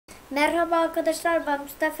Merhaba arkadaşlar, ben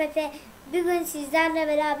Mustafa Efe. Bugün sizlerle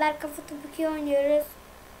beraber kafa topu oynuyoruz.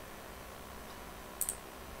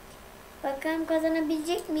 Bakalım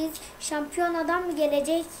kazanabilecek miyiz? Şampiyon adam mı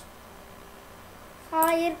gelecek?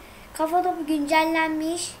 Hayır, kafa topu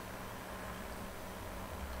güncellenmiş.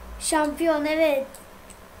 Şampiyon, evet.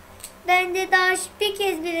 Ben de daha bir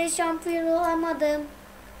kez bile şampiyon olamadım.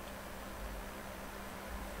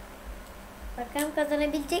 Bakalım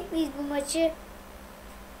kazanabilecek miyiz bu maçı?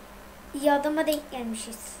 İyi adama denk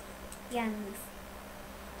gelmişiz. Yalnız.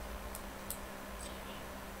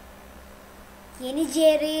 Yeni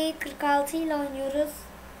CR 46 ile oynuyoruz.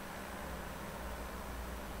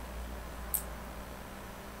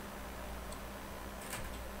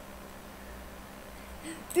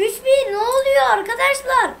 Üç bir, ne oluyor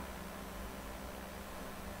arkadaşlar?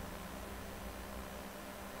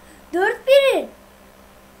 4-1.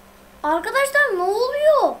 Arkadaşlar ne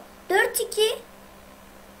oluyor? 4-2.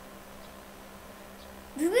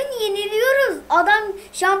 Bugün yeniliyoruz. Adam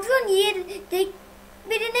şampiyon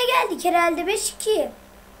birine geldik herhalde 5-2.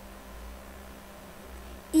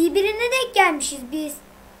 İyi birine denk gelmişiz biz.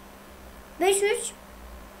 5-3.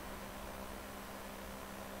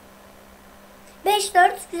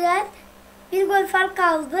 5-4 güzel. Bir gol fark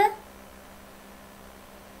kaldı.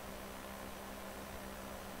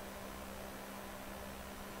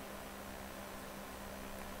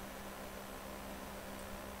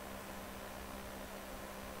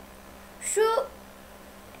 Şu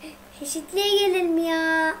eşitliğe gelelim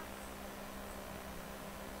ya.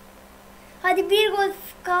 Hadi bir gol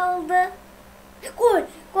kaldı. Gol,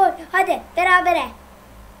 gol. Hadi berabere.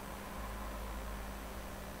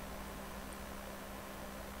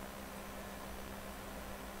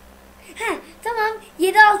 Tamam.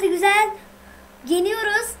 7-6 güzel.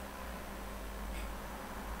 Yeniyoruz.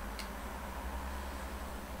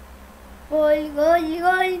 Gol, gol,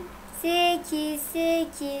 gol.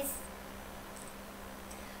 8-8.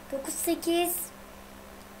 9-8.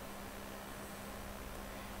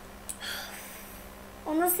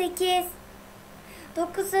 10'a 8.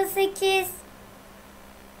 9'a 8.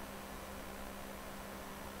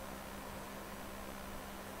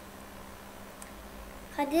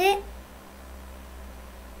 Hadi.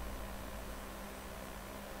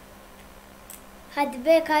 Hadi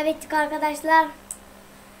be, kaybettik arkadaşlar.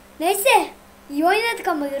 Neyse, iyi oynadık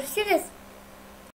ama görüşürüz.